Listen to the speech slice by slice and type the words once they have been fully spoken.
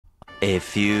A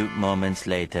few moments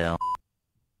later.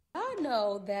 I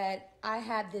know that I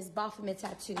have this Baphomet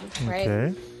tattoo, right?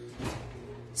 Okay.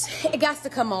 It got to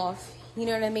come off. You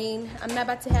know what I mean? I'm not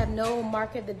about to have no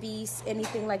mark of the beast,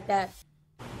 anything like that.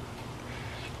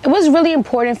 It was really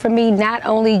important for me, not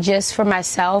only just for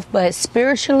myself, but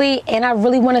spiritually, and I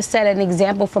really want to set an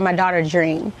example for my daughter,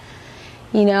 Dream.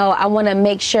 You know, I want to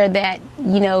make sure that,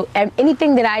 you know,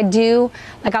 anything that I do,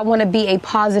 like I want to be a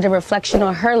positive reflection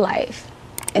on her life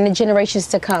and the generations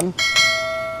to come.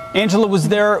 Angela, was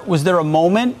there a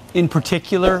moment in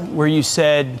particular where you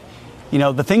said, you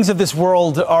know, the things of this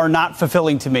world are not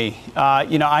fulfilling to me.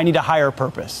 You know, I need a higher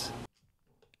purpose.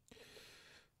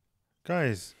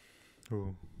 Guys.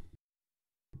 Oh.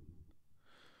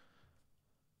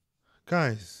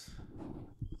 Guys.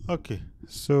 Okay.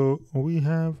 So we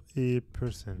have a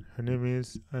person. Her name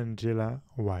is Angela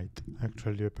White.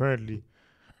 Actually, apparently,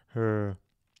 her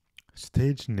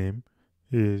stage name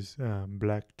is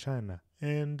Blac Chyna.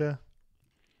 And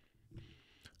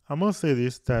I must say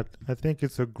this, that I think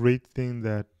it's a great thing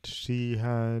that she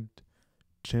had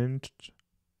changed,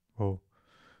 well,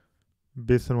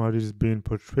 based on what is being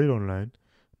portrayed online,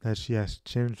 that she has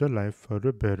changed her life for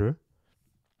the better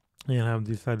and have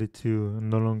decided to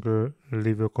no longer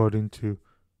live according to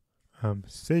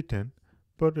Satan,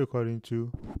 but according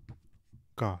to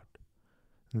God.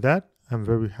 That I'm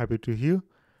very happy to hear.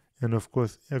 And of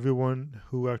course, everyone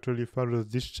who actually follows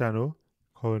this channel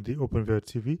called the Open Veil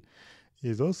TV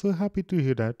is also happy to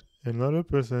hear that another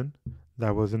person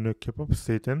that was in the camp of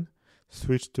Satan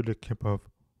switched to the camp of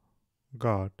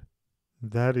God.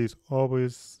 That is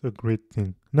always a great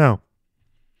thing. Now,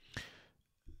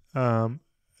 a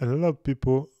lot of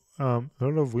people, a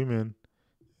lot of women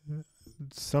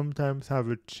sometimes have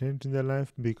a change in their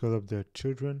life because of their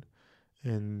children.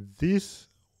 And this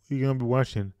you're going to be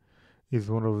watching is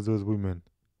one of those women.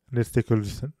 Let's take a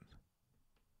listen.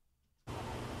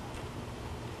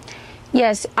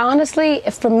 Yes, honestly,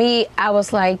 for me, I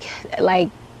was like,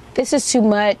 this is too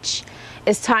much.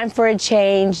 It's time for a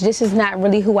change. This is not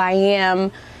really who I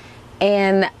am.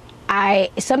 And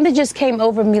something just came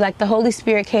over me, like the Holy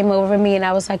Spirit came over me, and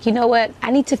I was like, you know what?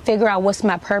 I need to figure out what's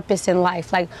my purpose in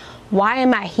life. Like, why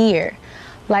am I here?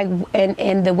 Like,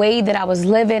 and the way that I was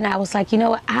living, I was like, you know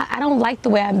what? I don't like the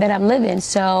way that I'm living.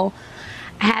 So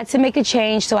I had to make a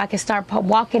change so I could start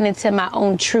walking into my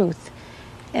own truth.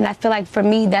 And I feel like for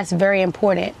me, that's very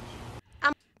important.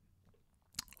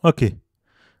 Okay.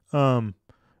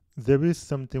 There is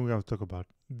something we have to talk about.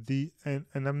 And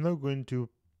I'm not going to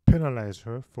penalize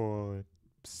her for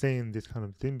saying this kind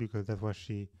of thing because that's what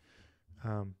she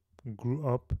grew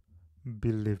up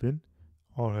believing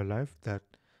all her life, that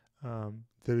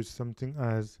there is something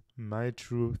as my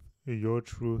truth, your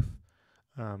truth,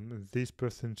 this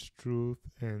person's truth,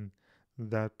 and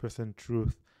that person's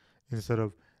truth, instead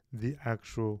of the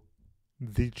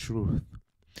truth.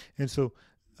 And so,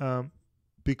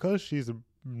 because she's a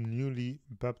newly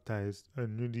baptized, a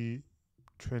newly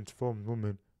transformed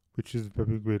woman, which is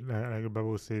very great, like the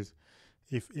Bible says,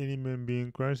 if any man be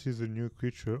in Christ is a new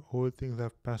creature, all things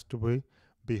have passed away,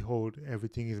 behold,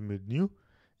 everything is made new.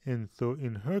 And so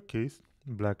in her case,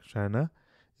 Blac Chyna,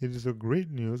 it is a great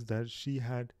news that she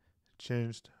had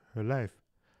changed her life.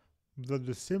 But at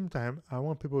the same time, I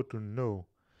want people to know,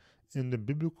 in the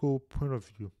biblical point of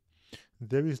view,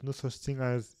 there is no such thing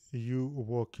as you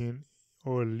walking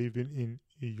or living in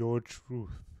your truth.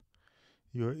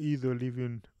 You're either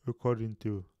living according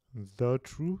to the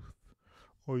truth,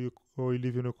 or you're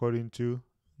living according to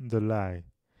the lie.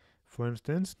 For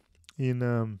instance, in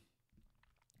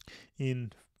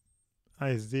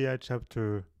Isaiah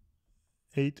chapter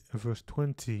 8 verse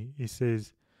 20, it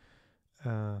says,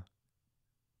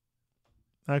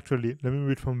 actually, let me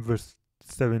read from verse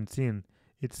 17.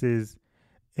 It says,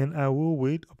 and I will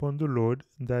wait upon the Lord,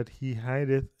 that he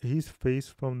hideth his face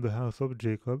from the house of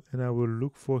Jacob, and I will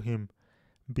look for him.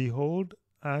 Behold,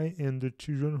 I and the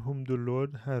children whom the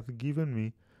Lord hath given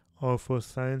me are for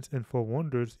signs and for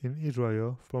wonders in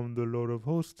Israel from the Lord of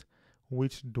hosts,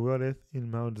 which dwelleth in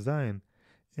Mount Zion.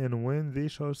 And when they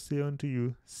shall say unto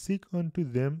you, seek unto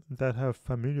them that have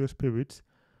familiar spirits,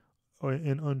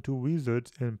 and unto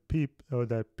wizards and peep, or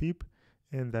that peep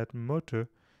and that mutter,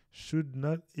 should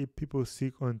not a people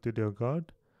seek unto their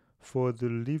God, for the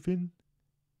living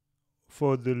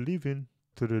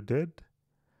to the dead,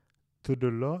 to the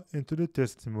law and to the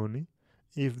testimony?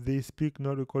 If they speak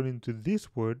not according to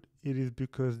this word, it is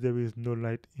because there is no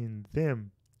light in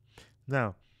them.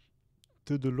 Now,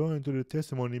 to the law and to the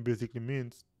testimony basically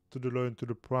means to the law and to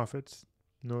the prophets.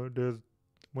 There's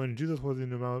when Jesus was in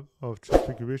the Mount of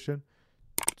Transfiguration,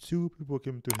 two people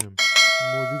came to him,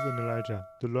 Moses and Elijah,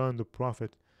 the law and the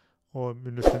prophet. or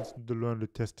in a sense, the law and the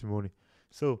testimony.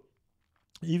 So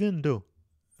even though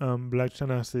Blac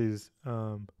Chyna says,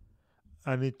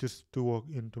 I need to walk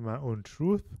into my own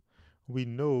truth, we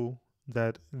know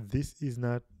that this is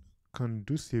not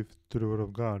conducive to the Word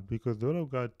of God, because the Word of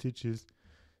God teaches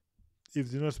if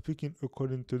they're not speaking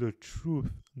according to the truth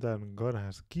that God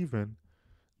has given,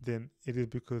 then it is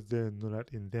because there is no light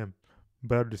in them.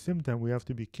 But at the same time, we have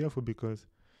to be careful because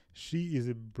she is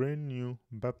a brand new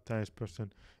baptized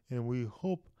person, and we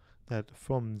hope that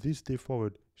from this day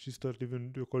forward, she starts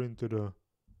living according to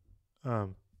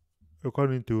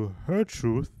her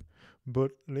truth.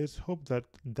 But let's hope that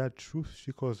that truth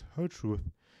she calls her truth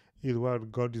is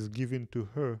what God is giving to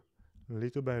her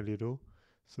little by little,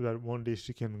 so that one day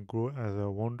she can grow as a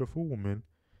wonderful woman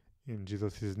in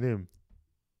Jesus' name.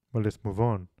 But let's move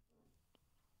on.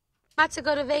 About to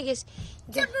go to Vegas.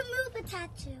 To remove the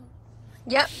tattoo.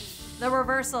 Yep. The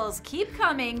reversals keep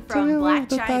coming from Blac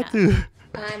Chyna. Tattoo.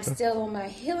 I'm still on my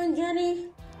healing journey.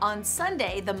 On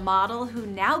Sunday, the model, who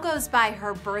now goes by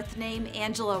her birth name,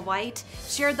 Angela White,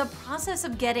 shared the process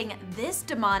of getting this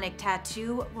demonic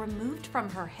tattoo removed from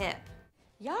her hip.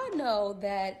 Y'all know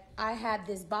that I had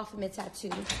this Baphomet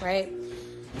tattoo, right?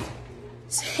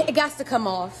 It got to come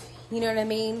off. You know what I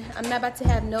mean? I'm not about to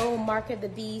have no mark of the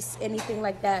beast, anything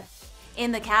like that.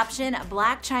 In the caption,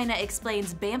 Blac Chyna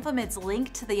explains Baphomet's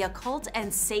link to the occult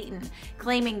and Satan,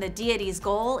 claiming the deity's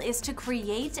goal is to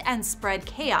create and spread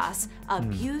chaos,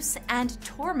 abuse, and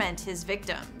torment his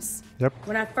victims. Yep.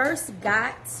 When I first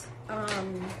got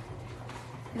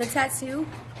the tattoo,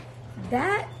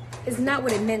 that is not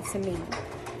what it meant to me.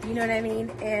 You know what I mean?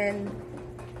 And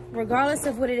regardless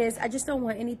of what it is, I just don't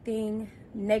want anything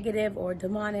negative or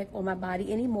demonic on my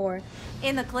body anymore.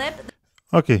 In the clip,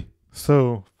 Okay,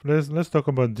 so let's talk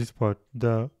about this part,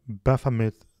 the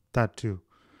Baphomet tattoo.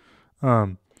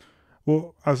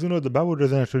 Well, as you know, the Bible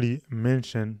doesn't actually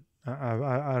mention.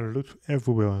 I looked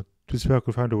everywhere to see if I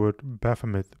could find the word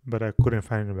Baphomet, but I couldn't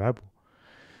find the Bible.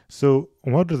 So,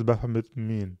 what does Baphomet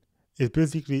mean? It's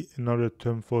basically another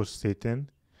term for Satan,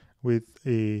 with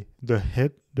the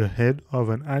head of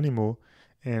an animal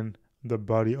and the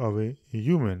body of a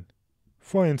human.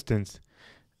 For instance,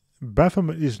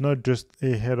 Baphomet is not just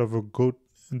a head of a goat.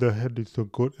 The head is a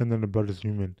goat and then the body is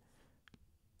human.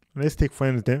 Let's take for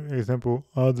example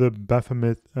other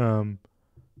Baphomet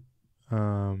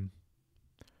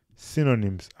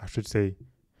synonyms, I should say.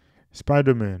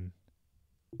 Spider-Man,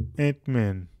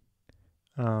 Ant-Man,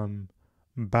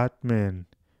 Batman,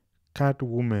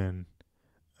 Catwoman,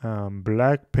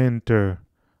 Black Panther,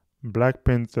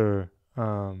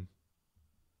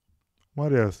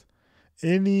 what else?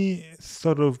 Any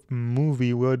sort of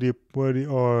movie where they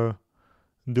are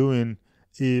doing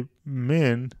a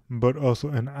man but also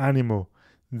an animal,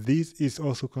 this is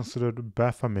also considered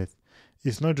Baphomet.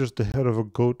 It's not just the head of a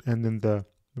goat and then the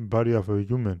body of a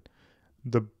human.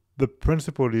 The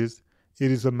principle is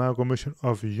it is amalgamation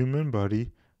of human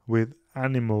body with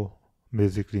animal,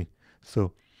 basically.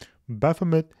 So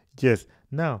Baphomet, yes.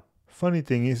 Now, funny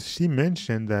thing is, she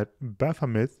mentioned that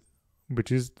Baphomet,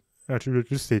 which is attributed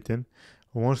to Satan,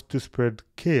 wants to spread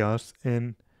chaos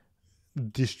and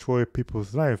destroy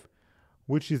people's life,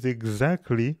 which is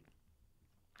exactly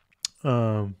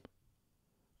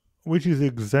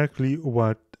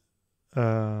what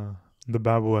the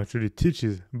Bible actually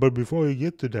teaches. But before we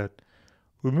get to that,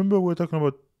 remember we're talking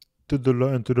about to the law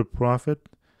and to the prophet.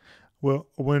 Well,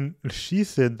 when she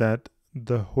said that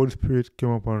the Holy Spirit came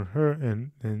upon her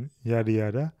and yada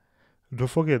yada, don't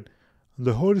forget,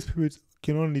 the Holy Spirit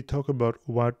can only talk about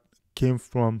what came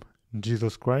from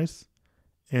Jesus Christ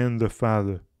and the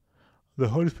Father. The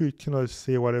Holy Spirit cannot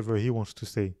say whatever he wants to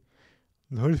say.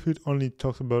 The Holy Spirit only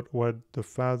talks about what the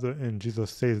Father and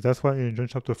Jesus says. That's why in John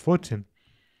chapter 14,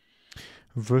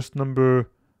 verse number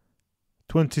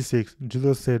 26,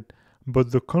 Jesus said,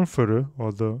 "But the Comforter,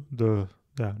 or the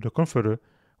Comforter,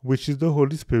 which is the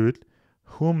Holy Spirit,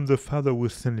 whom the Father will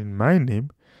send in my name,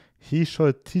 he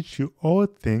shall teach you all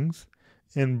things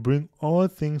and bring all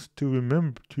things to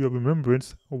your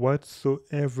remembrance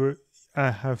whatsoever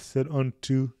I have said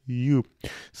unto you."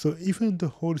 So even the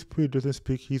Holy Spirit doesn't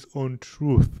speak his own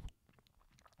truth.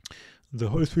 The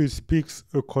Holy Spirit speaks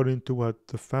according to what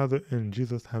the Father and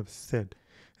Jesus have said.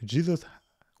 Jesus,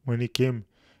 when he came,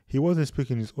 he wasn't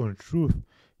speaking his own truth.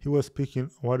 He was speaking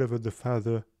whatever the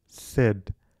Father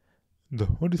said. The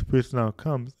Holy Spirit now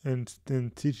comes and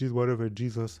teaches whatever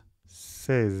Jesus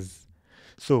says.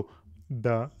 So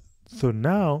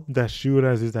now that she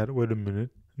realizes that, wait a minute,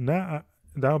 now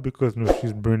because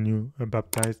she's brand new and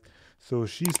baptized, so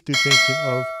she's still thinking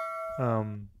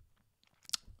of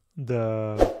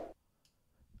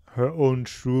her own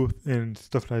truth and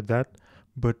stuff like that.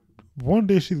 But one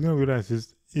day she's gonna realize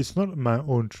it's not my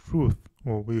own truth.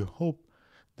 Well, we hope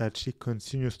that she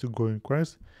continues to grow in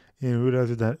Christ and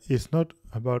realizes that it's not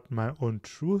about my own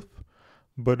truth,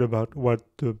 but about what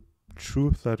the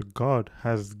truth that God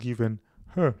has given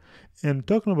her. And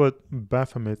talking about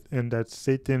Baphomet and that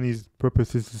Satan's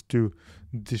purpose is to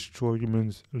destroy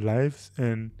humans' lives,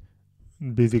 and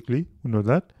basically, we know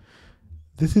that.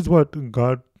 This is what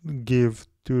God gave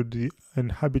to the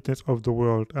inhabitants of the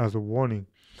world as a warning.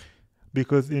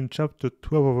 Because in chapter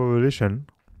 12 of Revelation,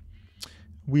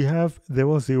 there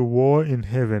was a war in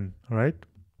heaven, right?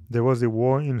 There was a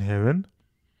war in heaven.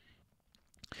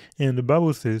 And the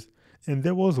Bible says, and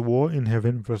there was war in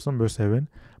heaven, verse number 7.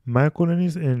 Michael and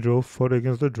his angel fought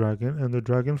against the dragon, and the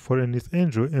dragon fought and his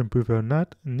angel, and prevailed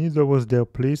not, neither was there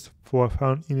place for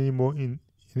found any more in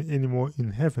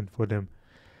heaven for them.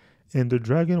 And the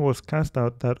dragon was cast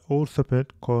out, that old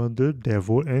serpent called the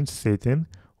devil and Satan,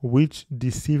 which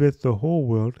deceiveth the whole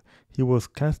world. He was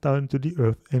cast out into the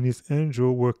earth, and his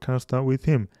angels were cast out with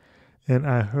him. And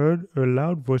I heard a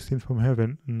loud voice from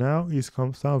heaven, Now is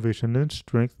come salvation and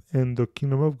strength, and the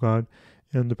kingdom of God,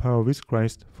 and the power of his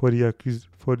Christ. For the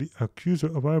accuser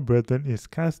of our brethren is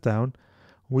cast down,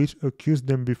 which accused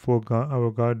them before God, our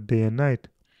God, day and night.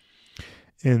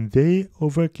 And they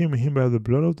overcame him by the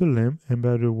blood of the Lamb, and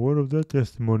by the word of their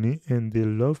testimony, and they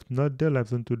loved not their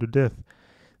lives unto the death.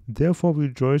 Therefore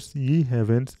rejoice, ye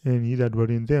heavens, and ye that dwell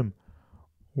in them.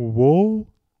 Woe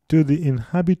to the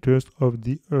inhabitants of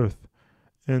the earth,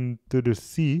 and to the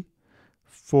sea,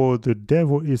 for the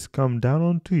devil is come down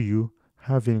unto you,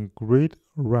 having great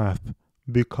wrath,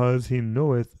 because he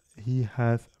knoweth he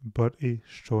hath but a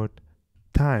short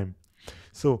time.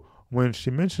 So when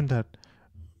she mentioned that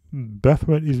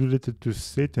Baphomet is related to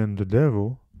Satan, the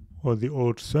devil, or the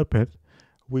old serpent,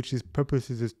 which his purpose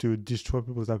is to destroy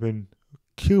people that can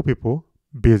kill people,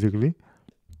 basically.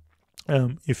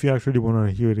 If you actually want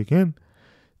to hear it again,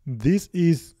 this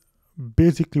is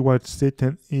basically what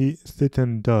Satan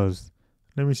does.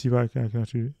 Let me see if I can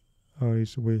actually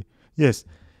his way. Yes,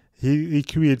 he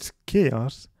creates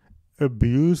chaos,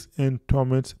 abuse, and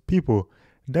torments people.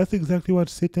 That's exactly what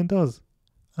Satan does.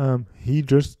 He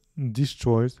just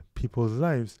destroys people's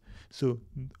lives. So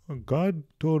God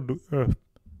told the earth,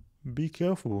 be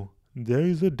careful. There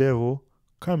is a devil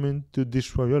coming to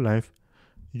destroy your life.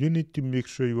 You need to make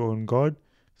sure you are on God,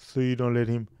 so you don't let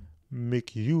him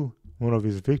make you one of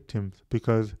his victims.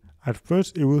 Because at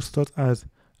first it will start as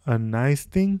a nice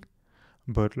thing,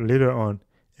 but later on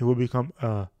it will become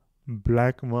a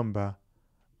black mamba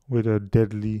with a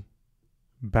deadly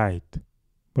bite.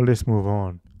 But let's move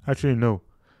on. Actually, no.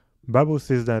 Bible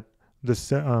says that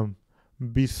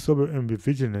be sober and be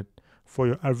vigilant, for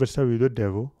your adversary the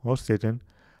devil, or Satan,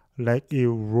 like a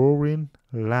roaring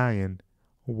lion,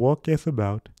 walketh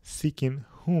about, seeking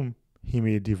whom he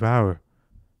may devour.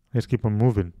 Let's keep on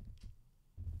moving.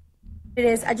 It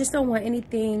is. I just don't want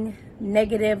anything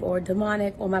negative or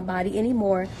demonic on my body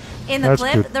anymore. In the That's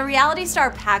clip, good. the reality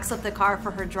star packs up the car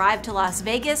for her drive to Las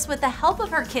Vegas with the help of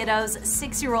her kiddos,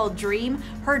 6-year-old Dream,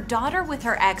 her daughter with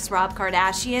her ex Rob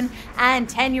Kardashian, and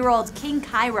 10-year-old King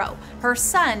Cairo, her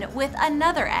son with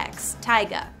another ex,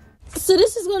 Tyga. So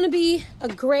this is going to be a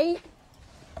great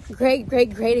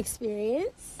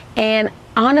experience. And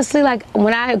honestly, like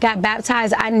when I got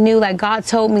baptized, I knew, like, God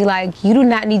told me, like, you do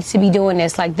not need to be doing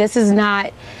this. Like, this is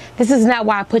not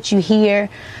why I put you here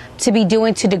to be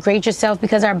doing, to degrade yourself,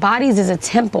 because our bodies is a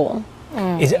temple.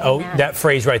 That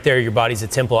phrase right there, your body's a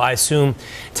temple. I assume,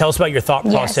 tell us about your thought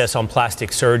process on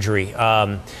plastic surgery,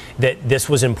 that this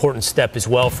was an important step as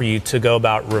well for you to go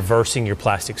about reversing your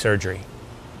plastic surgery.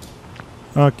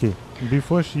 Okay,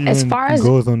 before she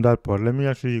goes on that part, let me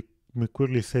actually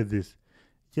quickly say this.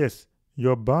 Yes,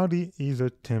 your body is a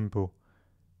temple.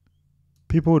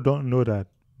 People don't know that,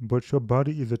 but your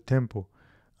body is a temple.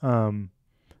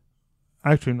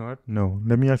 Actually not. No.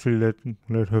 Let me actually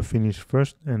let her finish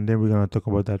first, and then we're gonna talk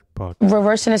about that part.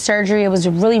 Reversing the surgery, it was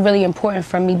really important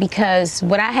for me, because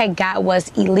what I had got was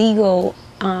illegal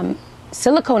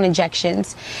silicone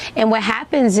injections. And what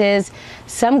happens is,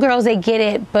 some girls, they get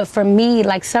it, but for me,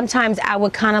 like, sometimes I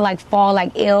would kind of like fall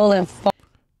like ill and fall.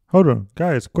 Hold on,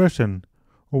 guys, question.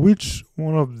 Which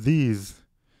one of these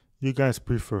you guys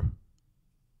prefer?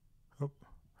 Oh,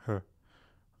 her.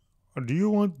 Do you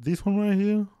want this one right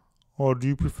here, or do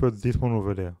you prefer this one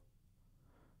over there?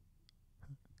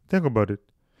 Think about it.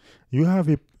 You have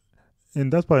it,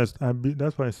 and that's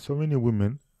why so many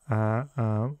women,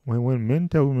 when men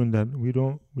tell women that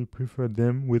we prefer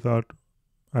them without,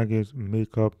 I guess,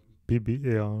 makeup,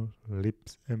 BBL,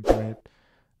 lips implant,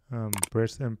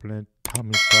 breast implant,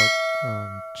 tummy tuck,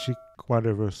 chick,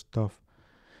 whatever stuff.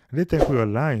 They think we are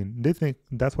lying. They think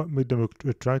that's what makes them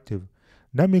attractive.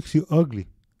 That makes you ugly.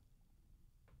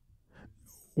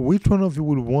 Which one of you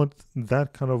would want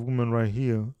that kind of woman right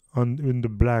here in the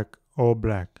black or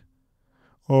black?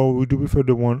 Or would you prefer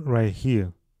the one right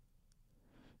here?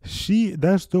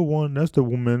 That's the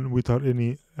woman without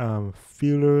any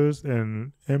fillers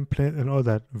and implant and all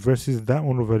that, versus that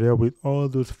one over there with all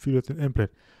those fillers and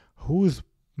implant. Who's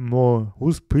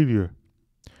prettier?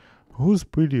 Who's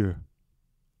prettier?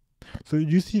 So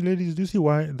you see, ladies, do you see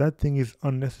why that thing is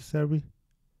unnecessary?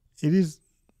 It is,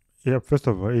 yeah, first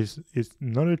of all, it's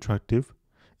not attractive,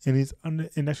 and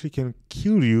and actually can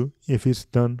kill you if it's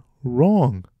done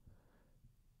wrong.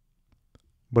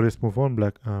 But let's move on,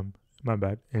 Black. My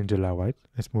bad, Angela White.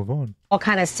 Let's move on. All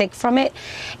kind of sick from it,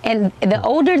 and the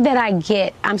older that I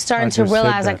get, I'm starting to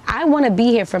realize like I want to be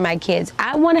here for my kids.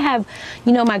 I want to have,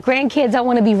 my grandkids. I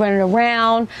want to be running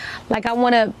around. Like I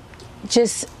want to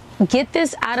just get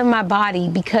this out of my body,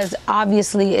 because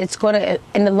obviously it's going to,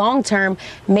 in the long term,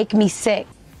 make me sick.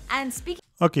 And speaking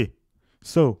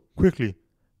so quickly.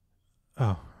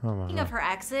 Speaking of her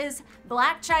exes,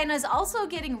 Blac Chyna is also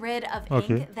getting rid of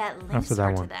ink that links her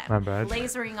to them,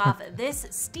 lasering off this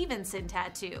Stevenson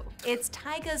tattoo. It's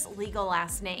Tyga's legal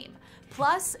last name.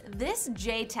 Plus, this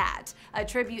J-Tat, a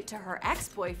tribute to her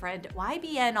ex-boyfriend,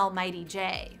 YBN Almighty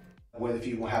J. Whether if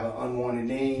you have an unwanted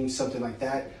name, something like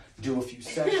that, do a few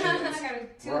sessions,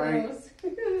 right?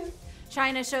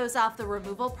 Chyna shows off the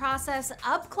removal process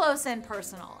up close and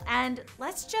personal, and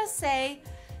let's just say,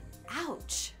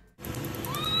 ouch.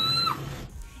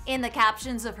 In the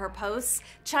captions of her posts,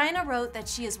 Chyna wrote that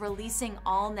she is releasing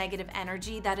all negative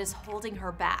energy that is holding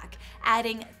her back,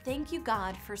 adding, "Thank you,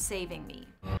 God, for saving me."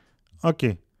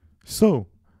 Okay, so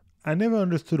I never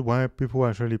understood why people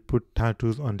actually put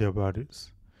tattoos on their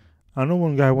bodies. I know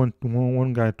one guy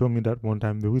told me that one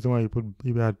time the reason why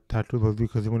he had tattoos was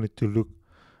because he wanted to look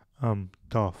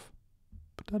tough.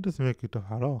 But that doesn't make you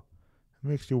tough at all. It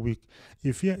makes you weak.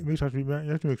 It actually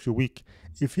makes you weak.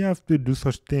 If you have to do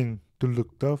such thing to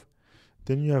look tough,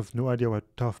 then you have no idea what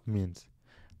tough means.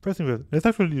 Personally, let's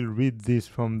actually read this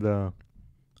from the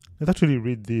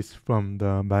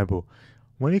Bible.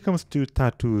 When it comes to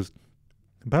tattoos,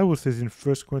 the Bible says in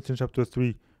 1 Corinthians chapter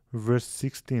 3, verse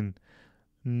 16,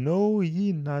 "Know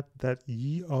ye not that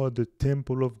ye are the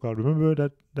temple of God?" Remember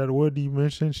that word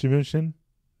she mentioned?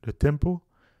 The temple?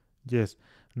 Yes.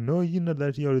 "Know ye not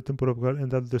that ye are the temple of God, and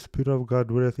that the Spirit of God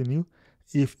dwelleth in you?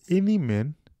 If any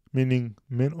man," meaning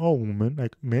men or women,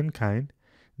 like mankind,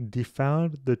 "defile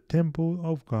the temple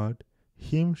of God,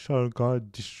 him shall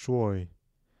God destroy.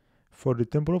 For the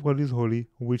temple of God is holy,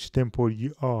 which temple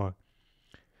ye are.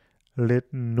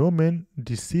 Let no man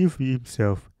deceive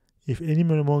himself. If any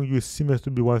man among you seemeth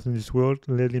to be wise in this world,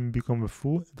 let him become a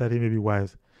fool, that he may be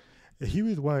wise." Here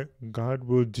is why God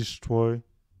will destroy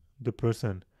the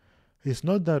person. It's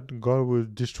not that God will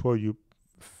destroy you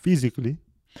physically,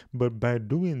 but by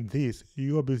doing this,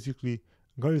 you are basically,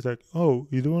 God is like, "Oh,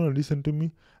 you don't want to listen to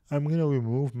me? I'm going to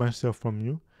remove myself from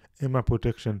you and my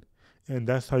protection." And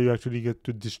that's how you actually get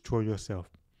to destroy yourself.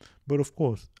 But of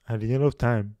course, at the end of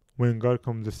time, when God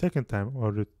comes the second time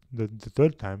or the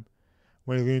third time,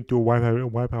 when he's going to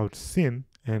wipe out sin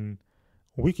and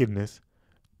wickedness,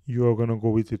 you are going to go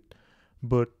with it.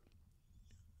 But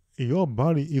your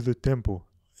body is a temple.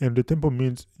 And the temple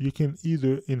means you can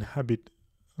either inhabit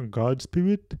God's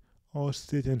spirit or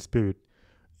Satan's spirit.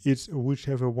 It's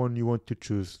whichever one you want to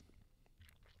choose.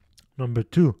 Number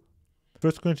 2,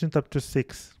 1 Corinthians chapter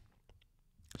 6,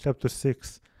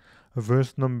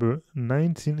 verse number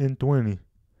 19 and 20.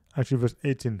 Actually, verse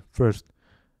 18 first.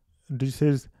 It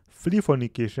says, "Flee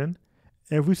fornication.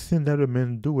 Every sin that a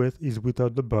man doeth is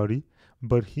without the body,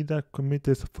 but he that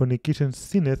committeth fornication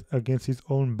sinneth against his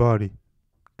own body."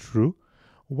 True.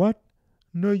 What?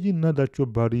 Know ye not that your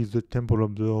body is the temple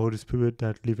of the Holy Spirit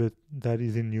that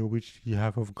is in you, which ye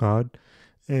have of God,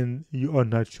 and you are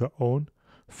not your own?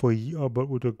 For ye are bought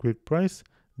with a great price.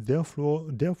 Therefore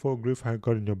glorify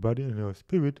God in your body and your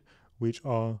spirit, which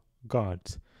are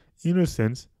God's. In a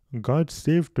sense, God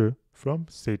saved her from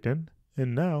Satan,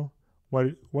 and now,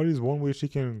 what is one way she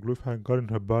can glorify God in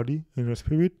her body and her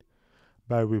spirit?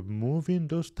 By removing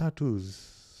those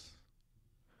tattoos.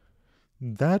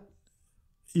 That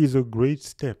is a great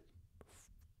step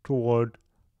toward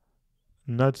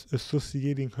not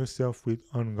associating herself with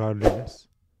ungodliness.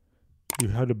 You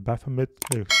had a Baphomet,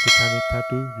 a satanic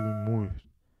tattoo, you remove it.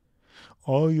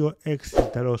 All your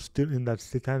exes that are still in that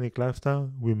satanic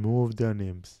lifestyle, remove their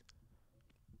names.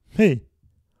 Hey,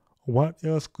 what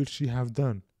else could she have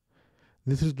done?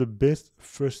 This is the best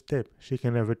first step she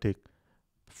can ever take.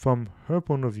 From her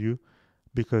point of view,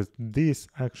 because this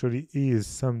actually is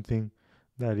something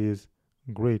that is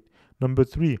great. Number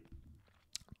 3,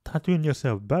 tattooing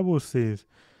yourself. Bible says,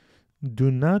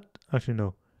 do not, actually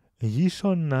no, ye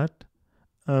shall not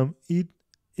eat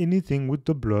anything with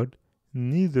the blood,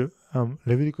 neither,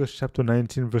 Leviticus chapter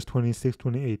 19, verse 26,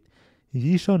 28.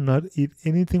 Ye shall not eat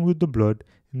anything with the blood,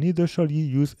 neither shall ye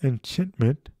use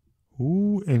enchantment,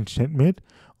 nor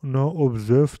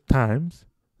observe times,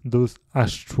 those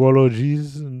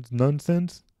astrologies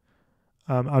nonsense.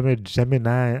 I'm a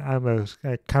Gemini, I'm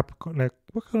a Capricorn. Like,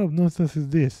 what kind of nonsense is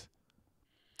this?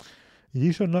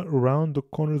 Ye shall not round the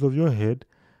corners of your head,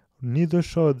 neither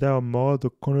shalt thou mar the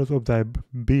corners of thy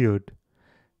beard.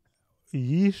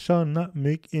 Ye shall not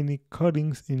make any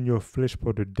cuttings in your flesh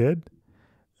for the dead,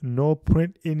 nor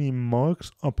print any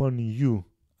marks upon you.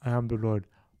 I am the Lord.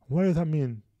 What does that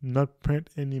mean? Not print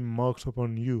any marks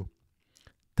upon you.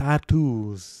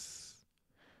 Tattoos.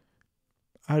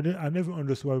 I never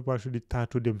understood why people actually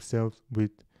tattoo themselves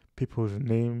with people's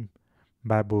name,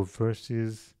 Bible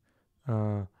verses,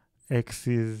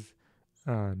 exes,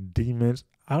 demons.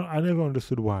 I never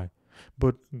understood why.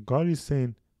 But God is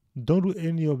saying, don't do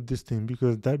any of these things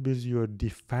because that means you're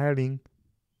defiling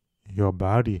your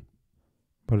body.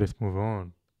 But let's move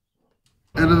on.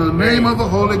 And in the name of the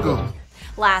Holy Ghost.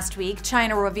 Last week,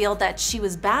 Chyna revealed that she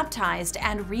was baptized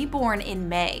and reborn in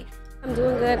May. I'm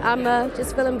doing good. I'm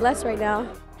just feeling blessed right now.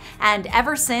 And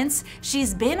ever since,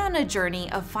 she's been on a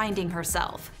journey of finding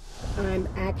herself. I'm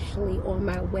actually on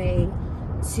my way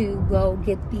to go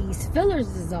get these fillers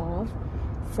dissolved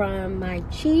from my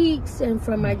cheeks and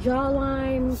from my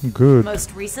jawline. Good.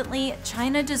 Most recently,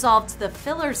 Chyna dissolved the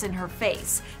fillers in her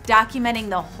face, documenting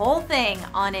the whole thing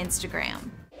on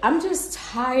Instagram. I'm just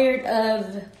tired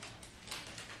of,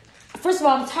 first of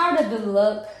all, I'm tired of the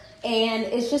look, and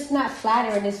it's just not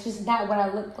flattering. It's just not what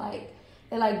I look like.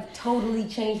 It like totally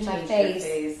changed my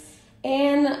face.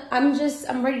 And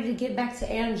I'm ready to get back to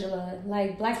Angela.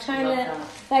 Like Blac Chyna,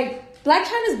 like Blac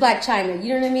Chyna's Blac Chyna, you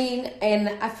know what I mean? And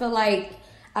I feel like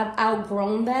I've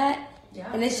outgrown that.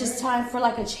 Yeah, and it's just time for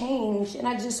like a change. And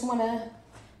I just wanna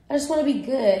be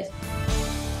good.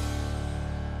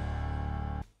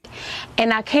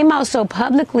 And I came out so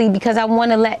publicly because I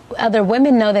want to let other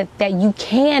women know that you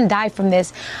can die from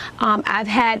this. I've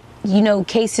had,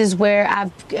 cases where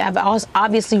I've also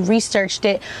obviously researched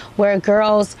it, where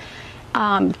girls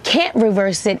can't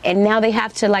reverse it, and now they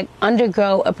have to like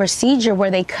undergo a procedure where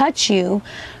they cut you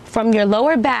from your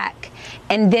lower back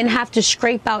and then have to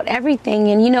scrape out everything.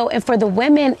 And and for the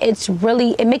women,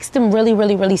 it makes them really,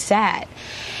 really, really sad.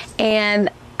 And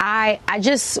I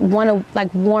just want to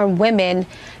like warn women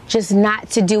just not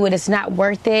to do it. It's not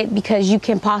worth it because you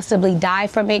can possibly die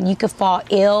from it. You could fall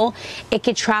ill. It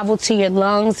could travel to your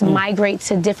lungs, migrate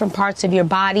to different parts of your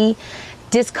body,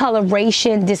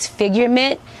 discoloration,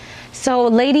 disfigurement. So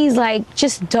ladies, like,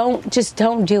 just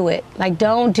don't do it. Like,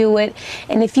 don't do it.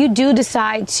 And if you do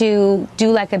decide to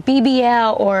do like a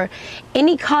BBL or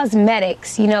any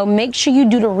cosmetics, make sure you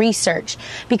do the research,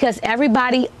 because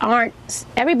everybody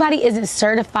isn't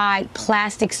certified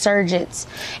plastic surgeons,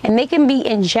 and they can be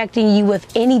injecting you with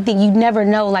anything. You never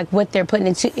know like what they're putting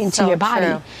into your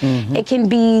body. Mm-hmm. It can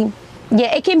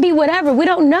be whatever. We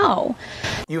don't know.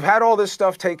 You've had all this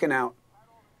stuff taken out.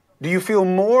 Do you feel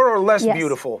more or less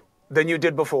beautiful than you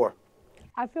did before?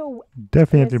 I feel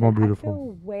definitely more beautiful. I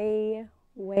feel way,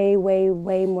 way, way,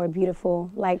 way more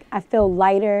beautiful. Like, I feel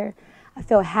lighter. I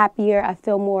feel happier. I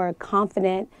feel more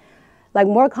confident, like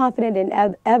more confident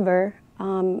than ever.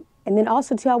 And then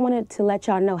also too, I wanted to let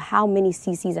y'all know how many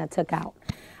cc's I took out.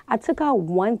 I took out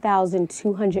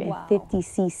 1,250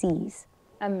 cc's.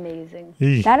 Amazing.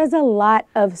 Eesh. That is a lot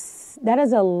of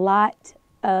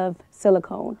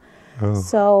silicone. Oh.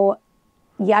 So,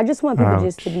 yeah, I just want people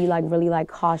just to be like really like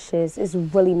cautious. It's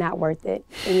really not worth it.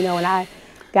 And, and I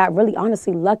got really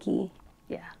honestly lucky.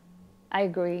 Yeah, I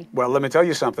agree. Well, let me tell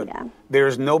you something. Yeah.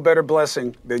 There's no better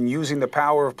blessing than using the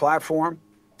power of platform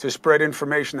to spread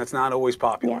information that's not always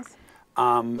popular. Yes.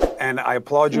 And I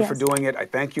applaud you for doing it. I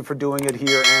thank you for doing it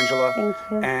here, Angela. Thank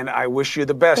you. And I wish you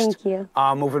the best. Thank you.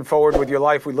 Moving forward with your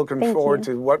life. We're looking forward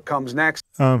to what comes next.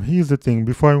 Here's the thing.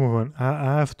 Before I move on,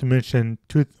 I have to mention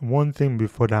one thing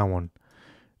before that one.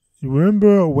 You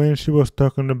remember when she was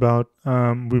talking about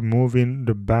removing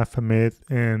the Baphomet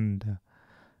and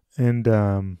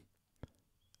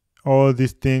all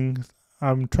these things?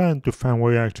 I'm trying to find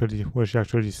where she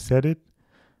actually said it.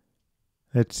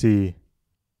 Let's see.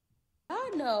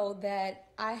 I know that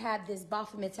I had this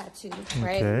Baphomet tattoo,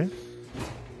 right? Okay.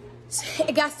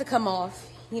 It got to come off.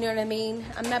 You know what I mean?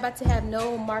 I'm not about to have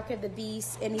no mark of the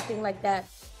beast, anything like that.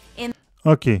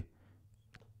 Okay.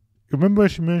 Remember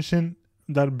she mentioned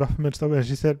that Baphomet stuff, and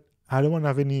she said, I don't want to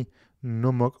have any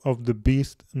no mark of the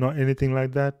beast, nor anything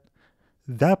like that.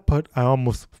 That part I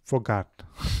almost forgot.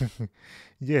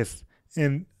 Yes,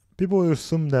 and people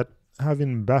assume that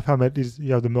having Baphomet is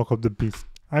you have the mark of the beast.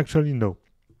 Actually, no.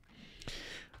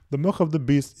 The mark of the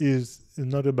beast is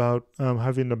not about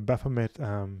having a Baphomet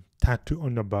tattoo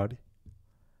on your body.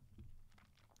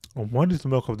 What is the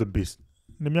mark of the beast?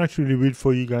 Let me actually read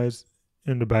for you guys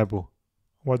in the Bible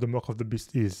what the mark of the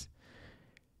beast is.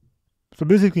 So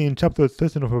basically, in chapter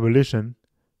 13 of Revelation,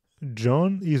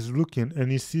 John is looking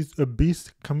and he sees a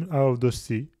beast coming out of the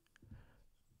sea.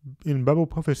 In Bible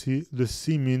prophecy, the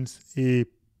sea means a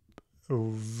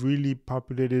really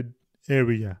populated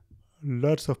area,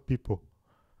 lots of people.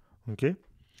 Okay,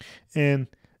 and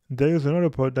there is another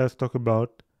part that's talk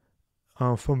about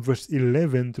from verse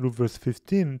 11 through verse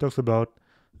 15. It talks about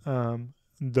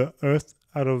the earth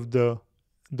out of the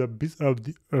beast out of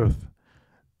the earth.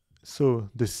 So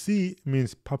the sea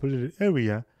means populated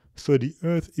area. So the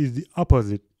earth is the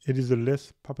opposite. It is a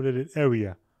less populated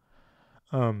area.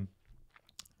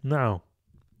 Now,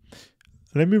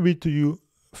 let me read to you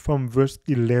from verse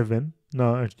 11.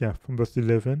 From verse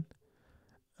 11.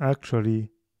 Actually,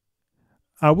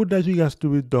 I would like you guys to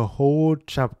read the whole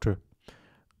chapter.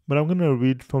 But I'm going to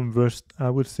read from verse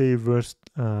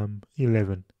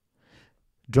 11.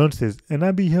 John says, And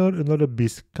I beheld another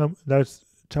beast come, that's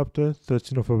chapter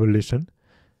 13 of Revelation.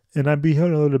 And I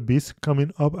beheld another beast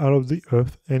coming up out of the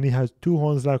earth, and he has 2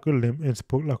 horns like a lamb and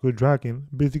spoke like a dragon.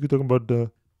 Basically talking about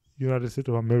the United States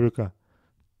of America.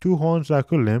 2 horns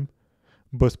like a lamb,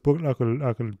 but spoke like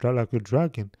a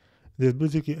dragon. There's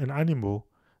basically an animal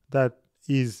that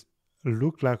is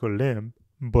look like a lamb,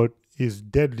 but is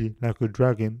deadly like a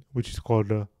dragon, which is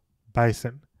called a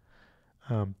bison.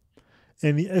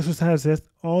 And he exercises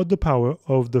all the power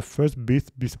of the first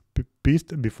beast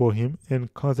before him,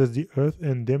 and causes the earth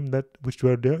and them that which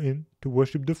dwell therein to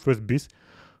worship the first beast,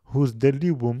 whose deadly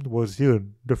wound was healed.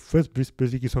 The first beast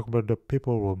basically talking about the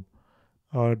papal Rome,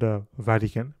 or the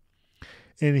Vatican.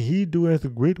 And he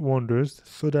doeth great wonders,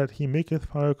 so that he maketh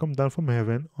fire come down from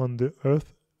heaven on the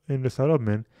earth in the sight of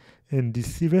men, and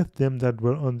deceiveth them that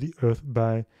dwell on the earth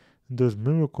by those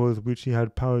miracles which he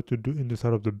had power to do in the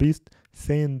sight of the beast,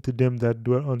 saying to them that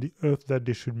dwell on the earth that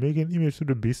they should make an image to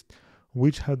the beast,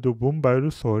 which had the wound by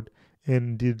the sword,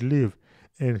 and did live.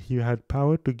 And he had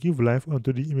power to give life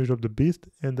unto the image of the beast,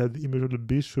 and that the image of the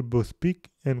beast should both speak,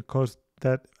 and cause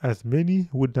that as many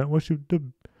would not worship the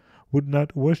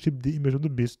image of the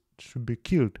beast should be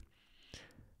killed.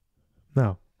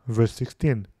 Now, verse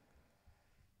 16.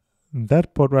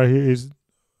 That part right here is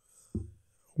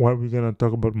what we're going to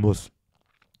talk about most.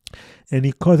 And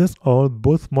he causes all,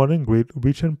 both small and great,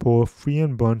 rich and poor, free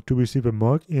and bond, to receive a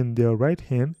mark in their right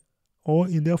hand or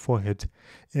in their forehead,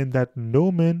 and that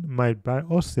no man might buy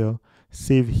or sell,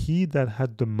 save he that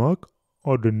had the mark,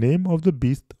 or the name of the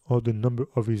beast, or the number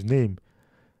of his name.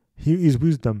 Here is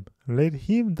wisdom. Let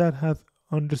him that hath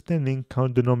understanding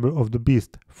count the number of the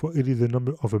beast, for it is the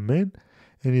number of a man,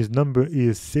 and his number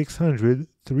is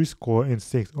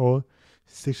 666, or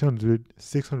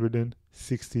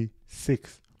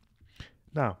 666.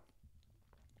 Now,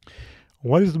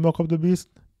 what is the mark of the beast?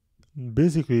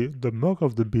 Basically, the mark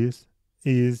of the beast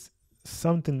is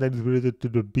something that is related to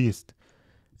the beast.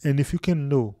 And if you can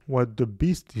know what the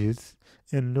beast is,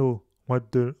 and know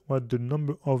what the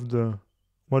number of the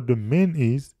man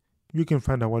is, you can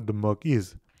find out what the mark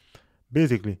is.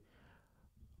 Basically,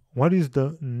 what is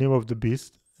the name of the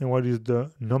beast, and what is the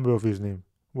number of his name?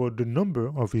 Well, the number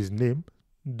of his name,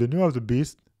 the name of the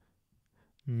beast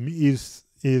is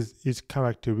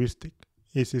characteristic.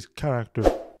 Is his character.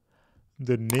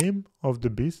 The name of the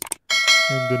beast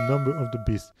and the number of the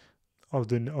beast, of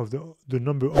the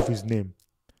number of his name.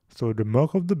 So the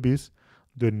mark of the beast,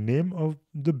 the name of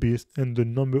the beast, and the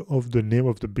number of the name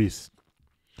of the beast.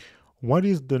 What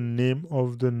is the name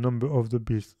of the number of the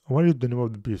beast? What is the name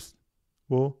of the beast?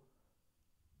 Well,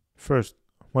 first,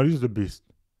 what is the beast?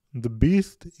 The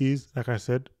beast is, like I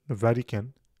said, the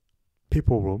Vatican,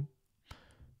 Papal Rome.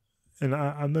 And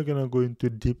I'm not going to go into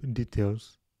deep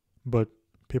details, but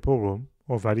Papal Rome,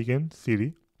 or Vatican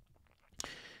City.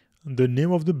 The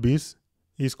name of the beast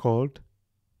is called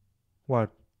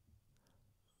what?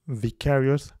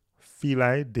 Vicarius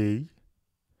Filii Dei.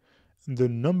 The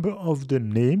number of the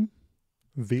name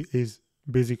is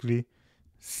basically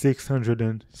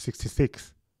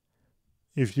 666.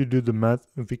 If you do the math,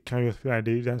 Vicarius Filii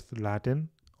Dei, that's Latin,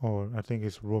 or I think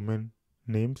it's Roman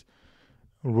names,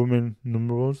 Roman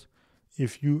numerals.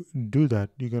 If you do that,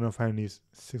 you're going to find this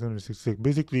 666.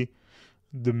 Basically,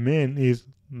 the man is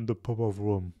the Pope of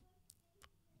Rome.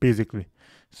 Basically.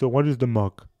 So what is the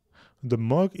mark? The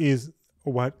mark is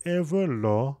whatever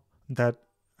law that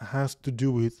has to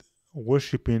do with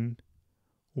worshiping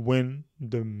when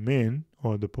the man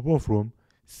or the Pope of Rome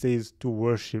says to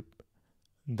worship.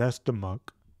 That's the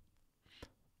mark.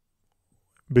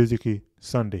 Basically,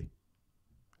 Sunday.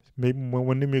 Maybe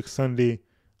when they make Sunday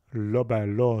law by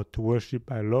law to worship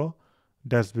by law,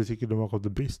 that's basically the mark of the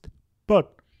beast.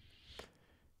 But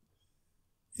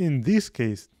in this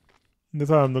case, that's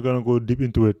why I'm not going to go deep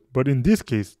into it. But in this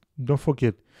case, don't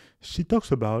forget, she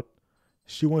talks about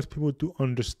she wants people to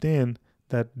understand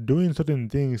that doing certain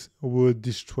things will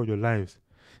destroy your lives.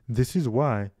 This is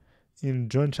why in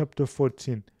John chapter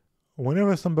 14,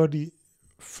 whenever somebody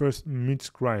first meets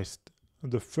Christ,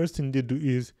 the first thing they do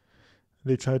is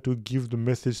they try to give the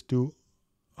message to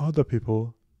other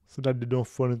people so that they don't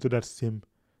fall into that same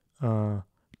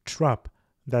trap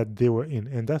that they were in.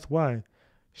 And that's why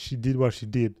she did what she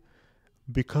did,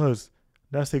 because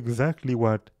that's exactly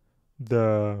what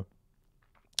the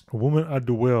woman at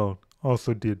the well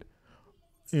also did.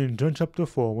 In John chapter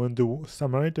 4, when the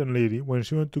Samaritan lady, when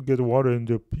she went to get water in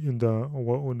the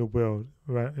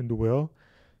well,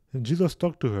 and Jesus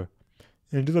talked to her,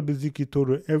 and Jesus basically told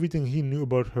her everything he knew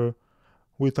about her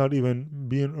without even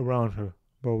being around her.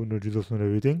 But we know Jesus knows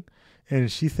everything. And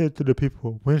she said to the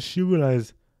people, when she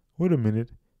realized, wait a minute,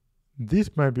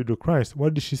 this might be the Christ,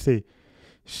 what did she say?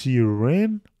 She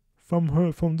ran from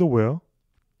the well,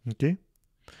 okay?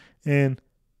 And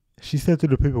she said to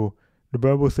the people, the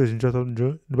Bible says in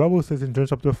John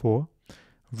chapter 4,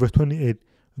 verse 28,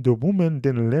 the woman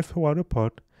then left her water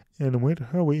pot and went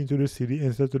her way into the city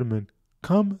and said to the men,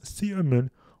 come see a man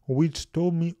which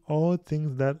told me all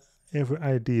things that ever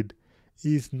I did.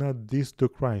 Is not this the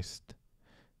Christ?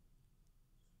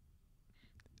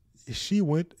 She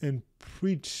went and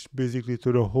preached basically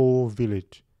to the whole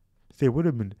village. Say, wait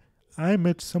a minute, I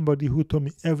met somebody who told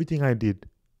me everything I did,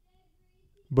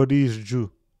 but he is Jew.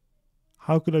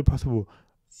 How could that be possible?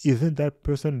 Isn't that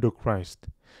person the Christ?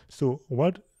 So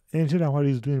what Angela White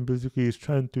is doing basically is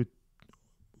trying to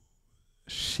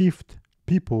shift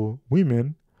people,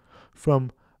 women,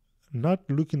 from not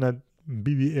looking at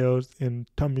BBLs and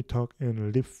tummy tuck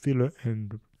and lip filler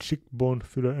and cheekbone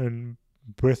filler and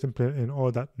breast implant and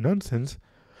all that nonsense,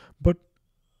 but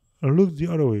look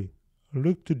the other way.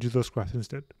 Look to Jesus Christ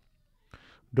instead.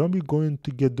 Don't be going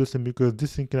to get those things, because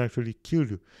this thing can actually kill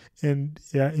you. And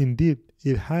yeah, indeed,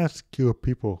 it has killed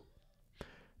people.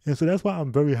 And so that's why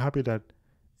I'm very happy that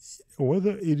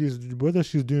whether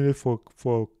she's doing it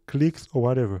for clicks or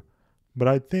whatever, but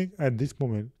I think at this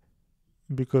moment,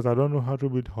 because I don't know how to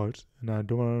read hearts and I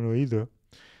don't want to know either,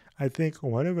 I think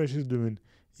whatever she's doing,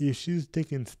 if she's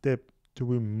taking steps to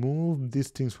remove these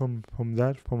things from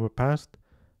her past,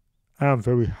 I am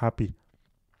very happy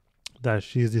that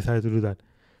she's decided to do that.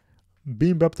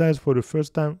 Being baptized for the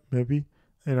first time, maybe,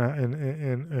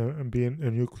 and being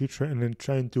a new creature, and then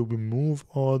trying to remove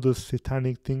all those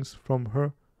satanic things from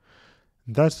her,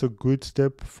 that's a good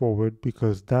step forward,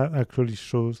 because that actually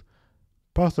shows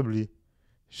possibly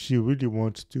she really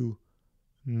wants to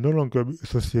no longer be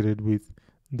associated with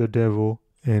the devil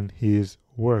and his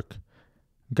work.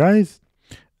 Guys,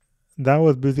 that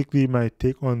was basically my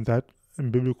take on that in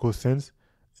biblical sense,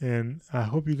 and I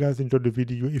hope you guys enjoyed the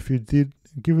video. If you did,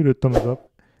 give it a thumbs up,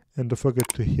 and don't forget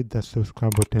to hit that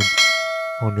subscribe button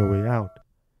on your way out.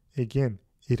 Again,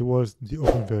 it was the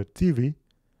Open Veil TV.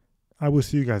 I will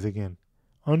see you guys again.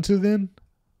 Until then,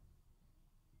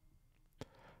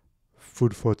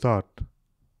 food for thought.